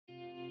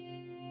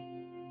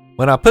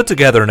When I put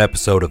together an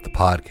episode of the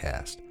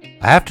podcast,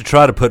 I have to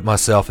try to put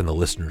myself in the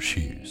listener's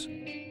shoes.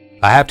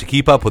 I have to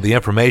keep up with the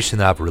information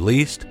that I've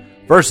released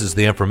versus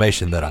the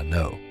information that I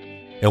know.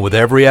 And with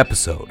every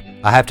episode,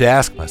 I have to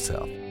ask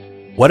myself,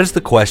 what is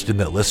the question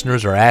that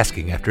listeners are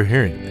asking after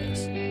hearing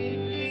this?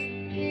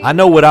 I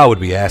know what I would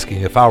be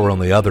asking if I were on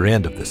the other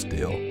end of this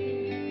deal.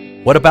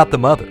 What about the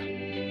mother?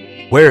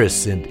 Where is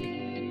Cindy?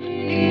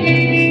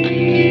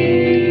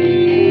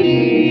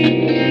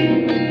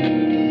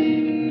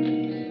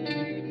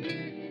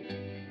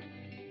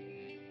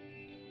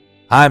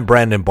 I'm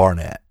Brandon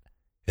Barnett,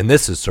 and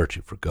this is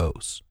Searching for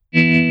Ghosts.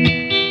 I'm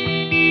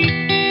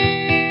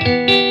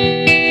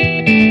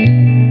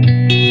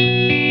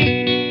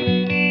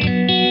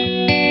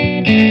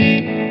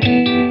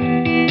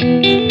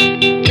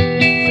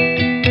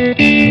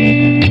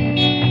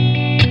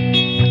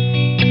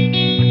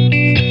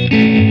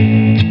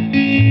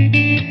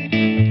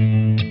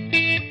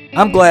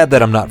glad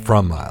that I'm not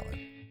from Milan.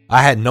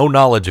 I had no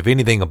knowledge of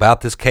anything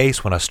about this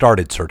case when I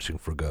started searching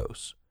for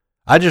ghosts.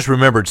 I just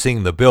remembered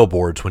seeing the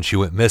billboards when she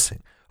went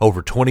missing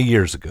over 20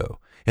 years ago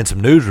and some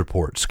news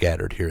reports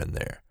scattered here and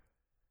there.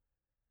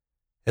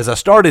 As I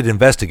started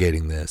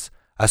investigating this,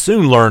 I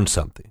soon learned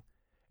something.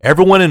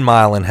 Everyone in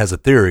Milan has a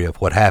theory of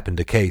what happened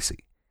to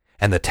Casey,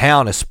 and the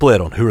town is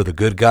split on who are the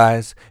good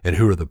guys and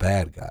who are the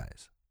bad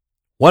guys.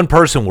 One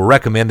person will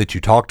recommend that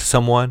you talk to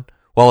someone,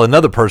 while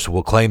another person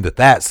will claim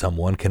that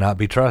someone cannot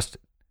be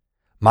trusted.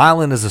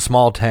 Milan is a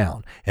small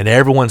town, and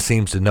everyone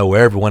seems to know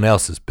everyone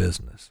else's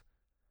business.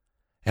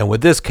 And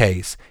with this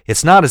case,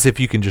 it's not as if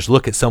you can just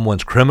look at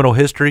someone's criminal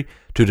history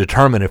to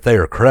determine if they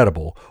are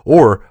credible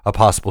or a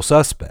possible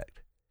suspect.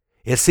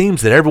 It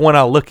seems that everyone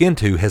I look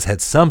into has had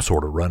some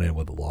sort of run-in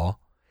with the law.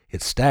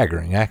 It's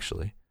staggering,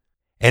 actually.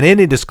 And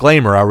any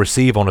disclaimer I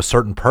receive on a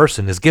certain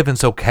person is given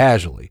so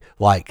casually,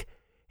 like,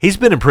 he's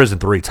been in prison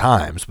 3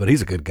 times, but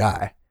he's a good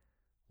guy.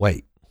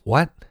 Wait,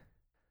 what?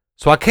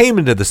 So I came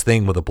into this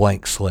thing with a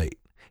blank slate,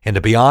 and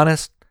to be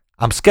honest,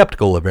 I'm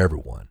skeptical of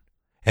everyone.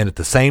 And at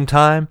the same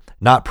time,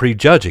 not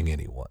prejudging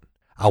anyone.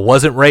 I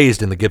wasn't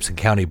raised in the Gibson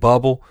County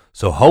bubble,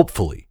 so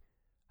hopefully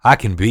I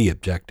can be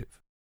objective.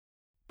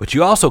 But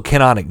you also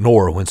cannot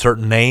ignore when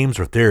certain names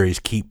or theories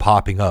keep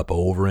popping up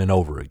over and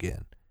over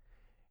again.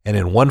 And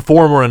in one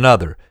form or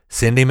another,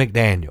 Cindy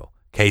McDaniel,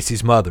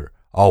 Casey's mother,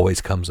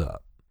 always comes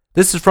up.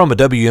 This is from a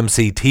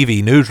WMC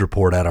TV news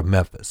report out of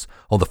Memphis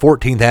on the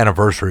 14th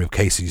anniversary of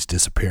Casey's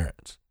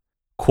disappearance.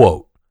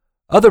 Quote,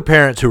 other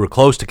parents who were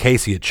close to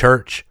Casey at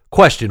church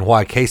questioned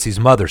why Casey's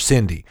mother,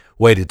 Cindy,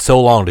 waited so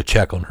long to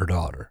check on her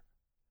daughter.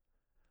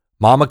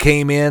 Mama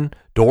came in,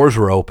 doors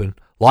were open,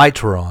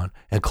 lights were on,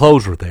 and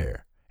clothes were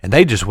there, and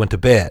they just went to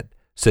bed,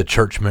 said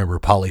church member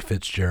Polly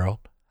Fitzgerald.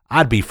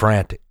 I'd be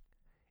frantic.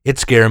 It'd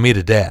scare me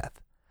to death.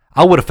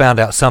 I would have found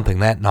out something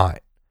that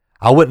night.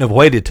 I wouldn't have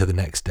waited till the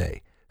next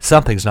day.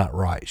 Something's not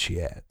right,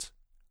 she adds.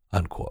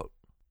 Unquote.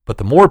 But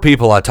the more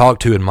people I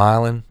talked to in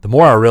Milan, the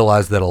more I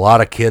realized that a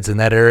lot of kids in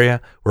that area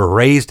were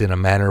raised in a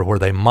manner where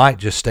they might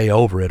just stay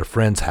over at a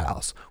friend's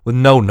house with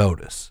no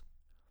notice.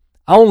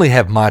 I only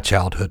have my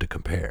childhood to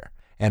compare,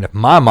 and if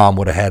my mom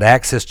would have had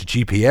access to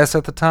GPS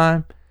at the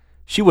time,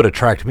 she would have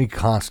tracked me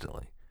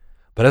constantly.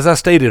 But as I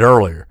stated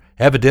earlier,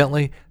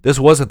 evidently this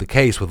wasn't the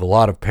case with a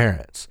lot of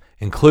parents,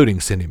 including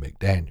Cindy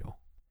McDaniel.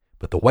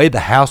 But the way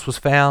the house was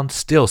found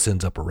still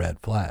sends up a red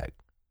flag.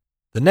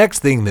 The next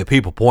thing that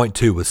people point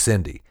to with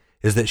Cindy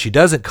is that she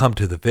doesn't come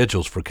to the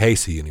vigils for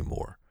Casey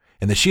anymore,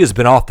 and that she has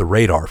been off the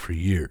radar for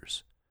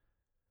years.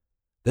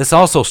 This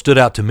also stood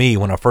out to me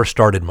when I first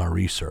started my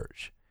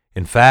research.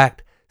 In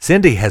fact,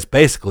 Cindy has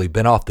basically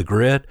been off the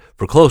grid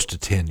for close to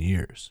 10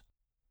 years.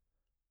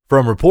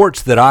 From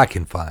reports that I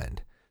can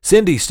find,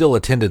 Cindy still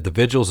attended the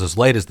vigils as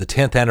late as the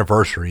 10th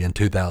anniversary in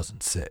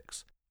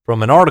 2006.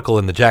 From an article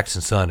in the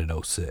Jackson Sun in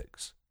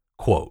 2006,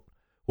 quote,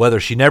 whether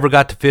she never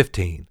got to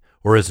 15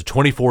 or is a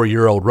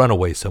 24-year-old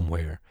runaway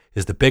somewhere,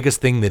 is the biggest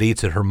thing that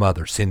eats at her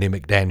mother, Cindy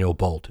McDaniel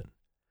Bolton.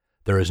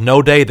 There is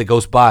no day that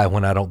goes by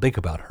when I don't think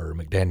about her,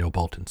 McDaniel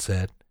Bolton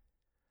said.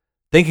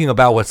 Thinking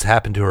about what's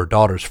happened to her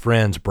daughter's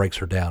friends breaks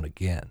her down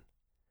again.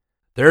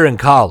 They're in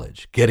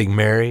college, getting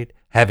married,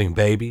 having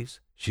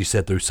babies, she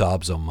said through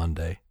sobs on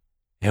Monday.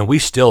 And we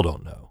still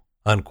don't know,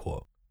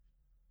 unquote.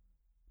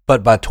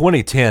 But by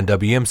 2010,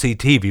 WMC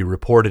TV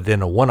reported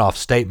in a one-off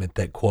statement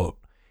that, quote,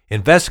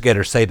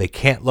 investigators say they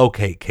can't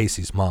locate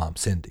Casey's mom,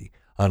 Cindy,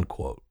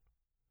 unquote.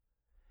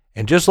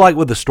 And just like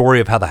with the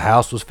story of how the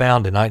house was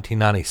found in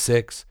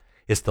 1996,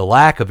 it's the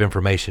lack of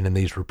information in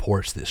these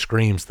reports that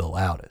screams the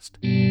loudest.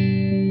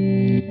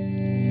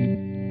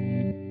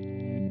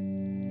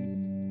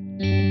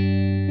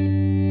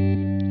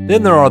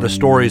 Then there are the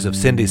stories of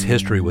Cindy's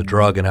history with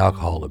drug and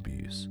alcohol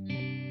abuse.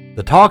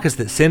 The talk is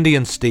that Cindy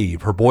and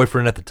Steve, her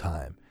boyfriend at the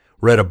time,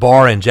 were at a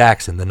bar in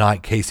Jackson the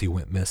night Casey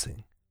went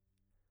missing.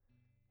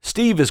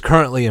 Steve is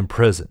currently in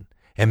prison,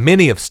 and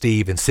many of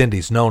Steve and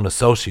Cindy's known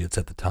associates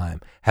at the time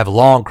have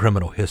long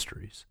criminal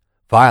histories,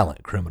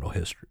 violent criminal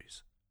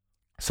histories.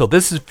 So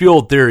this has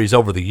fueled theories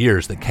over the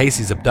years that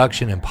Casey's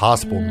abduction and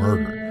possible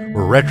murder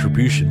were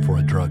retribution for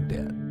a drug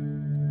debt.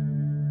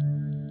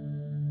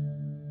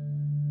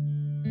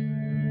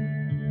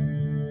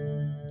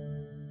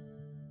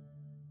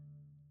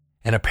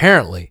 And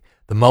apparently,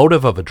 the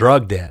motive of a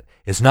drug debt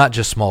is not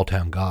just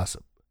small-town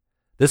gossip.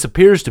 This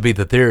appears to be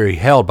the theory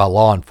held by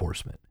law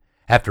enforcement.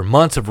 After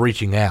months of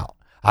reaching out,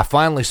 I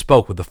finally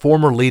spoke with the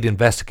former lead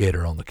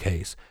investigator on the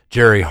case,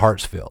 Jerry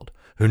Hartsfield,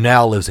 who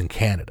now lives in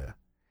Canada.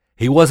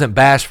 He wasn't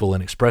bashful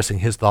in expressing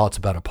his thoughts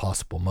about a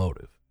possible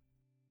motive.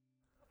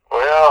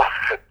 Well,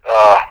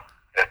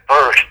 at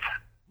first,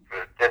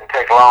 it didn't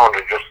take long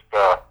to just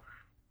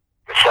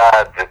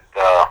decide that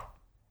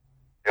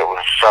it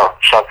was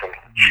something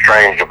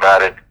strange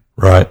about it.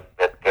 Right.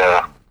 That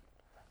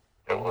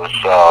it was,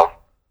 I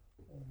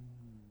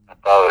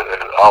thought it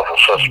was awful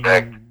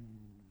suspect.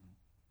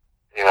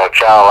 You know, a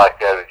child like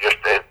that, it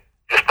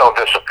just don't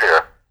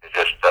disappear. It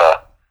just,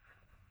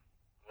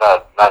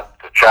 not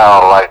the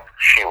child like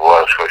she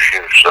was, because she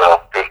was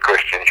a good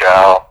Christian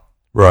child.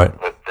 Right.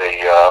 With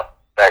the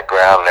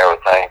background and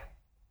everything.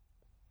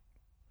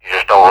 You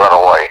just don't run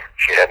away.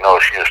 She had no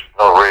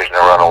reason to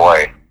run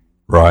away.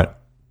 Right.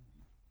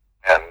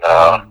 And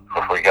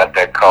if we got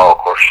that call, of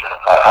course,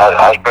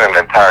 I spent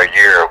an entire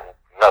year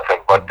nothing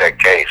but that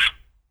case.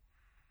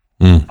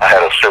 I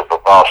had a super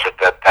boss at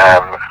that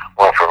time,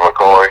 Winfred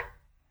McCoy,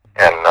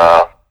 and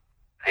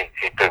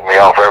he took me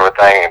off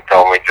everything and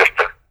told me just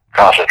to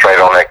concentrate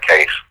on that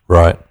case.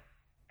 Right.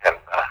 And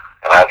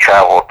I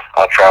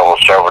traveled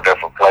several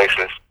different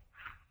places.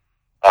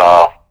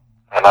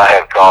 And I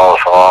had calls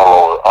from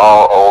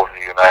all over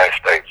the United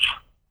States.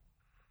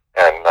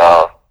 And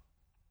of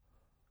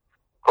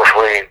course,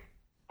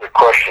 we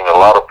questioned a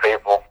lot of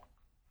people.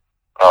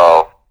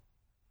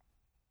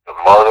 The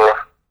mother,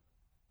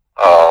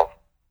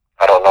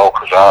 I don't know,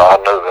 because I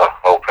knew the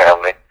whole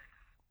family,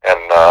 and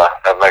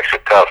that makes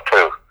it tough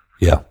too.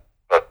 Yeah.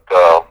 But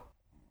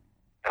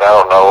and I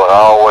don't know, and I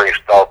always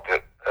thought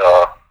that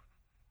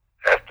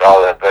after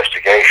all the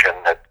investigation,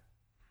 that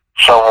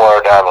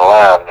somewhere down the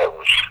line there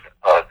was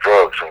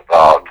drugs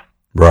involved.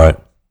 Right.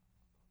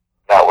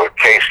 Not with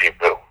Casey,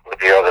 but with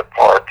the other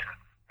part.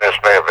 This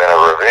may have been a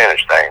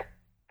revenge thing,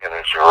 and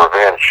it's a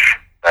revenge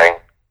thing.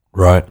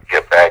 Right. To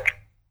get back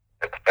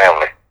at the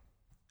family.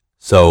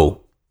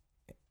 So,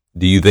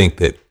 do you think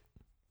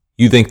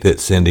that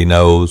Cindy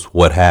knows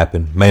what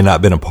happened? May not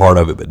have been a part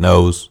of it, but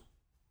knows?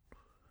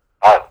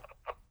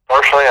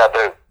 Personally, I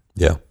do.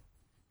 Yeah.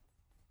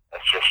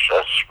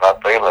 That's my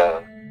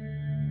feeling.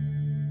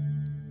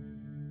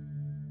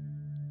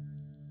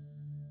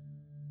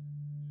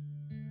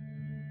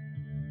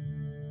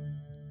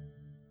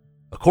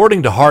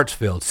 According to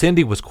Hartsfield,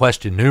 Cindy was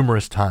questioned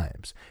numerous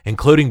times,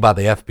 including by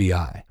the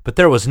FBI, but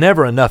there was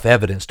never enough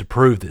evidence to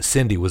prove that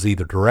Cindy was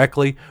either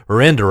directly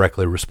or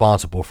indirectly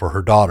responsible for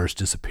her daughter's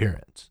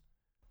disappearance.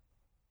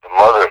 The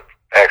mother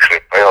actually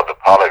failed the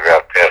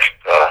polygraph test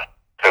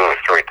 2 or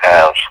 3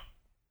 times.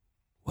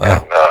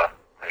 Wow.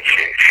 And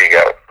she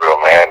got real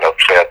mad and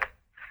upset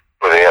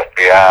with the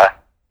FBI.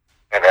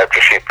 And after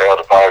she failed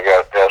the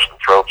polygraph test and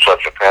threw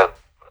such a fit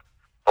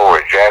over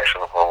at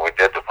Jackson when we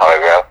did the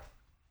polygraph,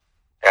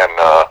 and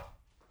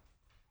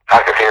I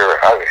could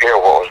hear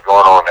what was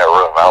going on in that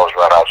room. I was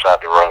right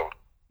outside the room,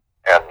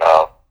 and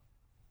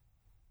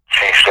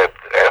she said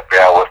the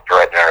FBI was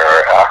threatening her.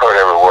 I heard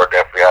every word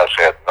the FBI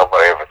said.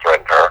 Nobody ever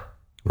threatened her.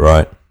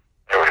 Right.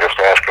 They were just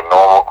asking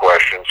normal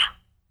questions,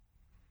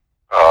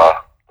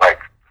 like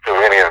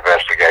through any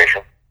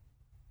investigation.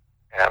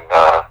 And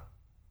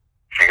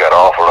she got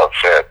awful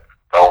upset.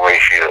 Told me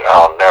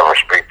I'll never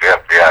speak to the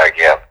FBI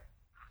again.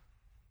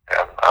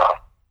 And I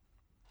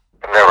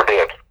never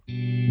did.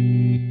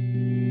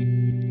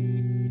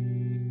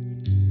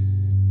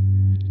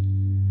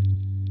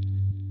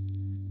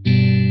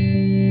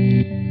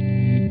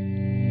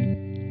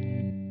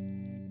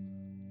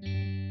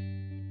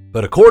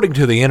 But according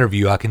to the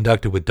interview I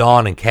conducted with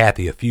Dawn and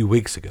Kathy a few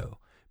weeks ago,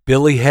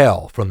 Billy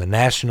Hell from the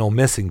National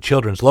Missing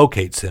Children's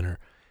Locate Center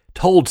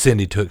told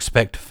Cindy to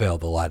expect to fail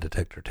the lie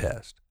detector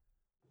test.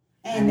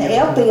 And the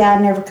FBI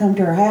never come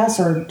to her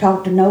house or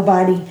talk to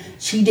nobody.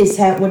 She just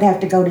would have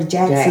to go to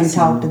Jackson and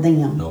talk to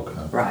them.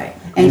 Okay. Right.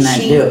 And they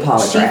she do a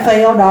polygraph. She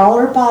failed all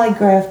her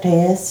polygraph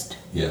tests.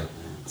 Yeah.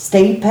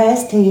 Steve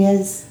passed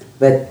his.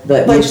 But she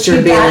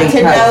Mr. got Billy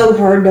to know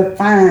her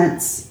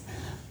defiance.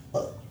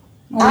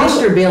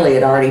 Mr. Billy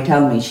had already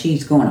told me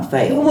she's going to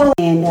fail. Well,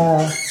 and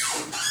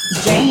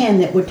Jan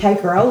that would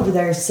take her over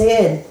there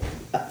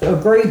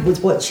agreed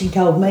with what she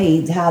told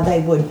me, how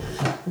they would,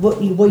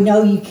 we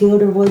know you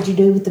killed her, what'd you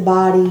do with the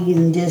body,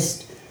 and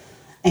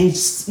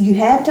you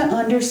have to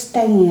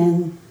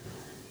understand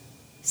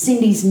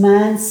Cindy's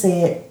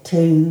mindset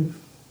to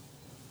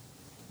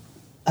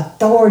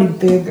authority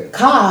figure,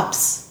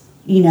 cops,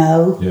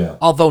 Yeah.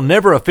 Although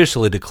never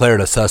officially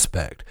declared a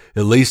suspect,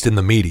 at least in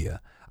the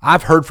media,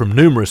 I've heard from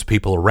numerous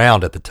people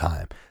around at the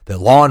time that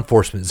law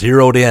enforcement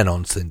zeroed in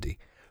on Cindy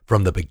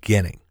from the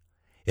beginning.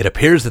 It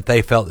appears that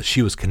they felt that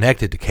she was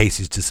connected to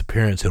Casey's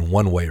disappearance in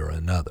one way or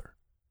another.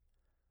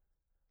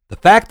 The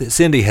fact that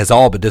Cindy has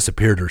all but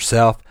disappeared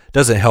herself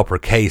doesn't help her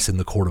case in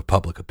the court of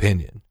public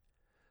opinion.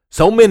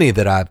 So many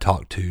that I've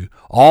talked to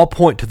all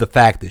point to the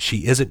fact that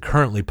she isn't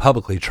currently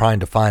publicly trying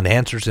to find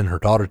answers in her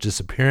daughter's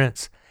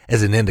disappearance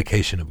as an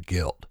indication of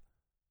guilt.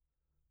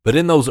 But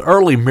in those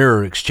early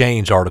Mirror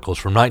Exchange articles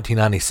from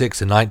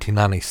 1996 and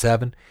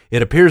 1997,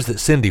 it appears that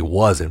Cindy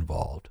was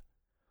involved.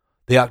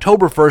 The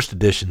October 1st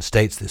edition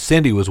states that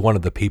Cindy was one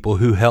of the people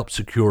who helped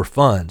secure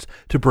funds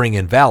to bring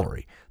in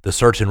Valerie, the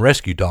search and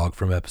rescue dog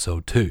from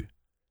episode 2.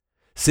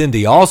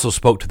 Cindy also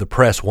spoke to the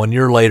press 1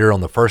 year later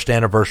on the first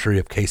anniversary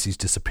of Casey's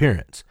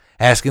disappearance,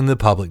 asking the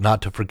public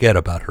not to forget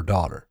about her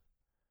daughter.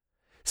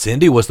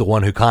 Cindy was the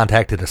one who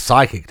contacted a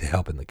psychic to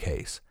help in the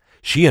case.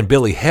 She and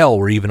Billy Hale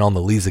were even on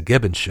the Lisa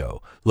Gibbons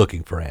show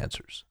looking for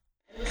answers.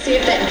 We'll see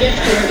if that gift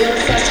can reveal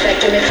the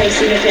suspect in the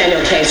Casey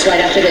McDaniel case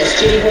right after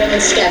this. Judy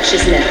Boylan's sketch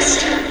is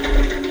next.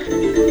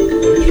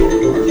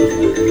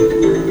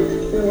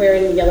 We're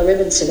wearing yellow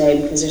ribbons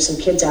today because there's some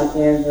kids out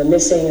there who are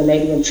missing or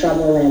maybe in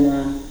trouble,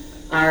 and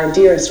our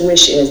dearest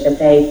wish is that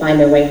they find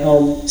their way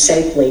home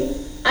safely.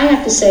 I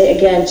have to say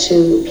again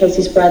to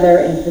Casey's brother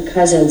and her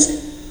cousins,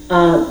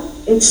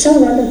 it's so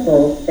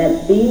wonderful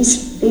that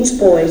these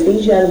boys,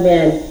 these young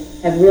men,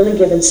 have really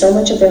given so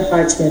much of their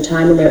hearts and their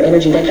time and their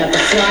energy. They've got the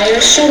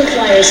flyers. Show the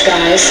flyers,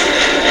 guys.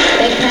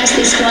 They've passed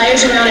these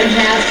flyers around in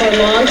half for a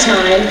long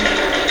time.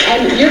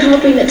 And you're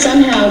hoping that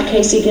somehow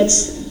Casey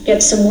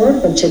gets some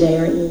word from today,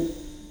 aren't you?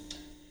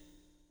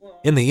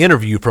 In the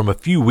interview from a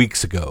few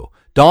weeks ago,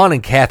 Dawn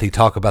and Kathy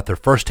talk about their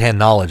firsthand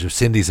knowledge of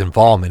Cindy's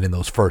involvement in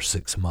those first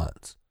 6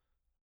 months.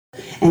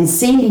 And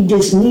Cindy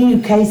just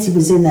knew Casey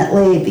was in that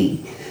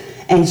levee.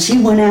 And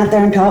she went out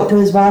there and talked to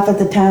his wife at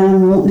the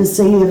time, wanting to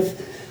see if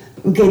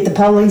we get the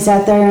police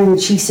out there, and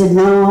she said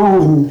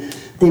no. And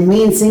then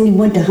me and Cindy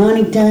went to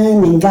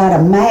Huntington and got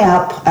a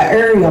map, an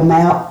aerial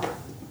map,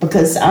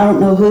 because I don't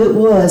know who it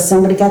was.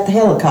 Somebody got the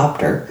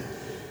helicopter.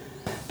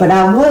 But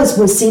I was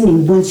with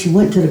Cindy when she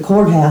went to the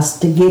courthouse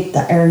to get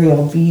the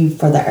aerial view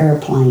for the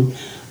airplane.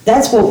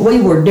 That's what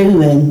we were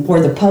doing,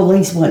 where the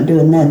police wasn't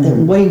doing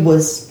nothing. We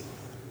was...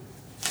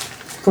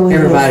 Go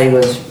ahead.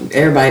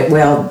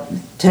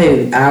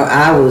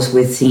 I was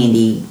with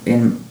Cindy,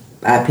 and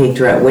I picked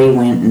her up. We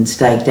went and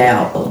staked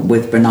out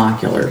with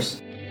binoculars.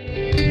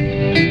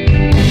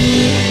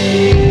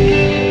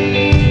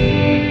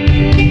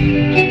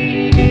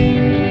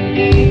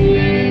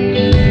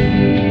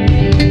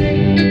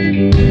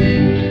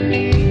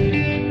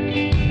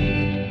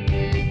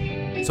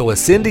 So is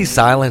Cindy's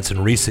silence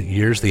in recent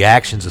years the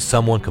actions of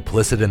someone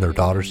complicit in their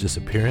daughter's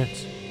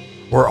disappearance?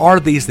 Or are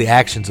these the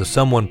actions of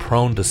someone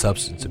prone to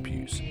substance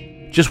abuse,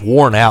 just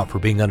worn out for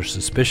being under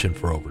suspicion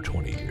for over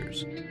 20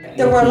 years?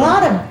 There were a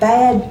lot of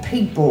bad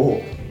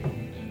people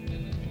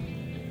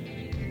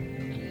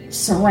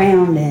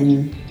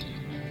surrounding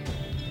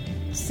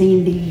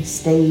Cindy,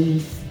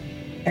 Steve,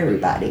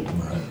 everybody.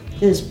 Right.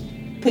 Just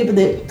people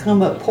that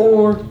come up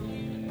poor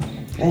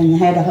and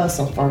had to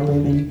hustle for a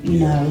living, you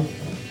know.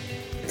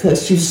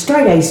 Because she was a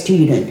straight-A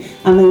student.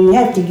 I mean, you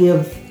have to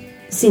give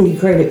Cindy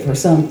credit for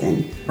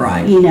something.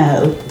 Right. You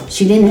know,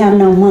 she didn't have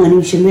no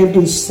money. She lived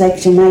in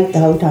Section 8 the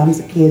whole time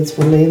the kids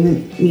were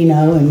living, you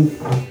know. And,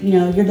 you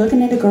know, you're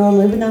looking at a girl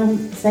living on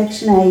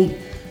Section 8,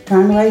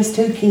 trying to raise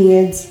 2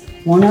 kids.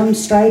 One of them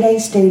straight-A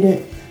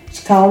student.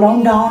 She called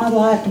on Donna a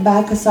lot to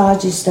buy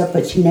Corsage and stuff,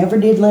 but she never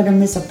did let her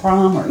miss a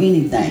prom or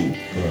anything.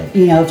 Right.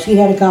 You know, if she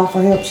had to call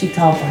for help, she'd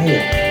call for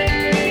help.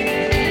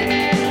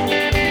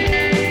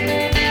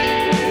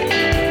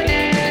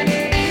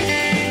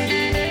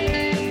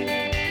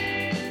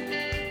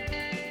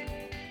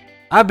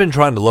 I've been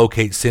trying to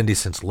locate Cindy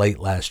since late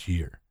last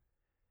year,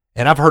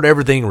 and I've heard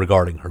everything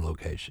regarding her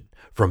location,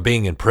 from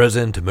being in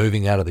prison to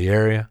moving out of the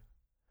area.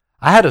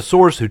 I had a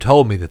source who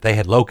told me that they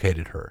had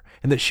located her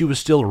and that she was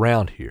still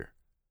around here.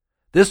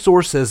 This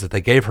source says that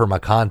they gave her my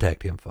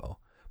contact info,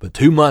 but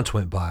 2 months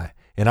went by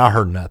and I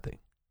heard nothing.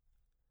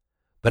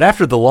 But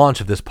after the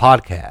launch of this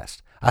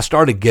podcast, I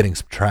started getting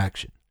some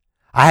traction.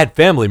 I had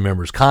family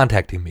members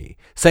contacting me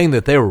saying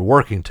that they were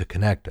working to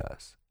connect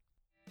us.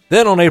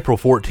 Then on April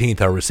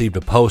 14th, I received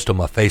a post on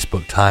my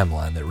Facebook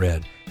timeline that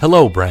read,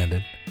 "Hello,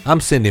 Brandon.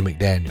 I'm Cindy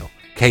McDaniel,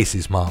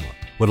 Casey's mama.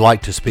 Would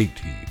like to speak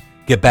to you.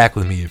 Get back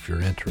with me if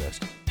you're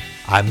interested."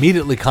 I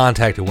immediately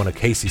contacted one of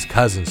Casey's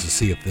cousins to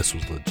see if this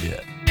was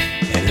legit.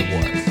 And it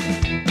was.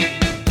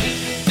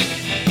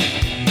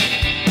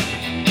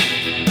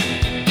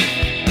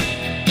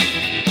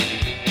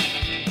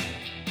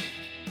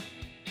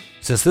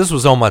 Since this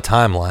was on my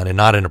timeline and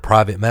not in a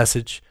private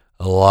message,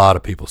 a lot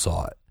of people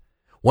saw it.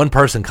 One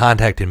person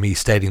contacted me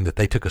stating that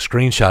they took a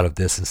screenshot of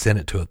this and sent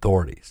it to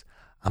authorities.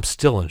 I'm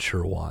still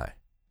unsure why.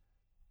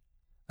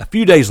 A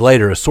few days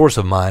later, a source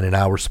of mine and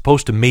I were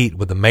supposed to meet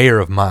with the mayor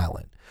of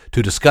Milan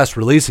to discuss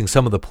releasing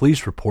some of the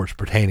police reports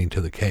pertaining to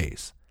the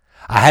case.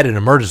 I had an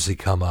emergency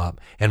come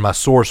up and my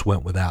source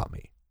went without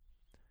me.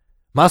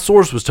 My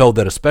source was told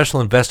that a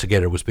special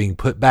investigator was being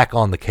put back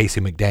on the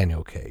Casey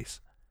McDaniel case.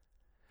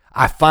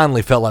 I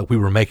finally felt like we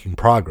were making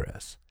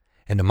progress.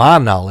 And to my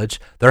knowledge,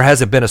 there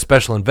hasn't been a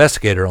special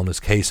investigator on this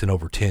case in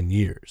over 10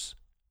 years.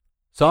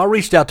 So I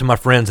reached out to my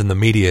friends in the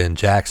media in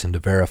Jackson to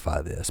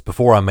verify this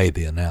before I made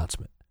the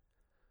announcement.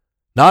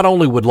 Not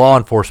only would law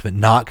enforcement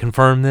not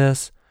confirm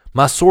this,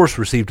 my source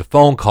received a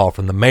phone call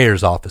from the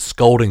mayor's office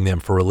scolding them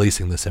for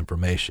releasing this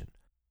information.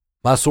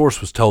 My source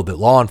was told that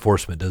law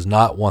enforcement does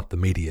not want the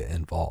media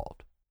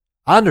involved.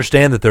 I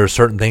understand that there are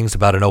certain things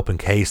about an open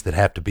case that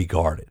have to be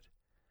guarded,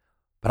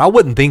 but I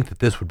wouldn't think that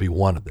this would be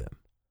one of them.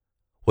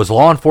 Was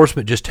law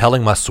enforcement just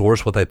telling my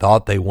source what they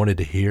thought they wanted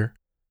to hear?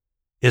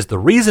 Is the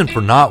reason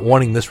for not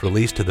wanting this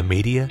released to the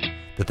media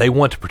that they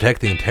want to protect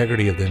the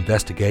integrity of the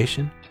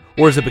investigation,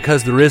 or is it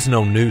because there is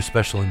no new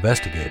special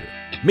investigator?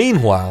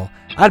 Meanwhile,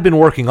 I'd been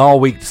working all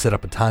week to set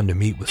up a time to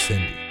meet with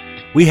Cindy.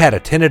 We had a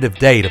tentative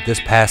date of this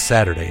past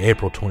Saturday,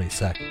 April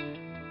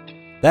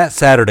 22nd. That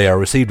Saturday, I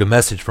received a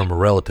message from a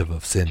relative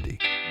of Cindy.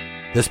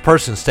 This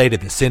person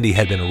stated that Cindy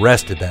had been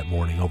arrested that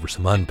morning over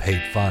some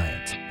unpaid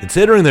fines.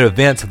 Considering the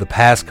events of the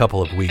past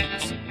couple of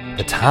weeks,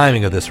 the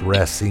timing of this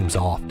arrest seems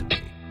off to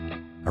me.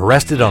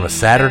 Arrested on a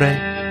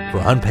Saturday for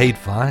unpaid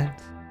fines?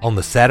 On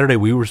the Saturday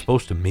we were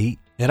supposed to meet?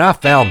 And I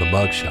found the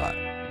mugshot.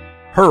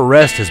 Her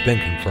arrest has been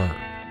confirmed.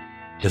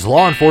 Is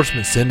law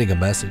enforcement sending a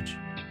message?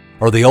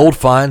 Are the old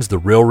fines the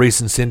real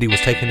reason Cindy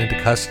was taken into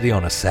custody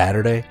on a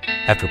Saturday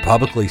after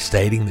publicly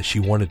stating that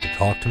she wanted to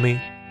talk to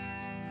me?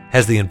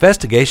 Has the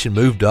investigation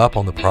moved up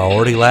on the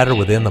priority ladder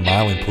within the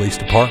Milan Police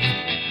Department?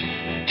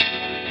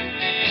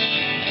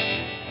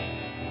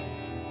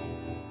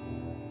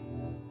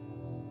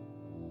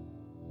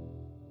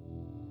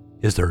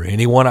 Is there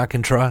anyone I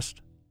can trust?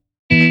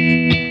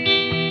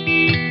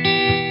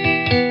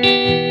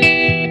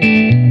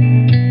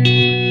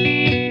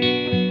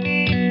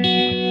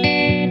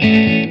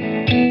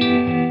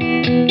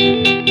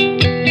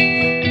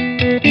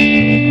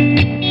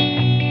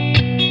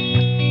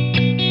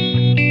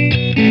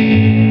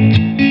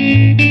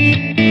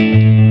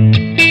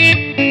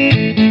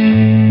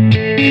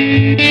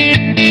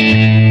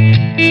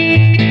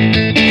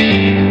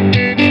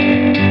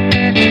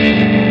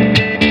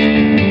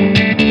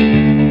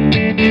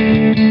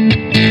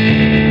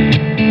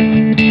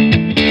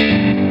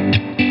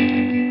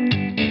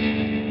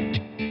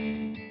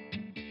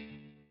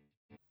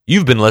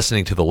 You've been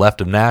listening to the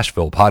Left of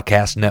Nashville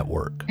Podcast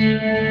Network.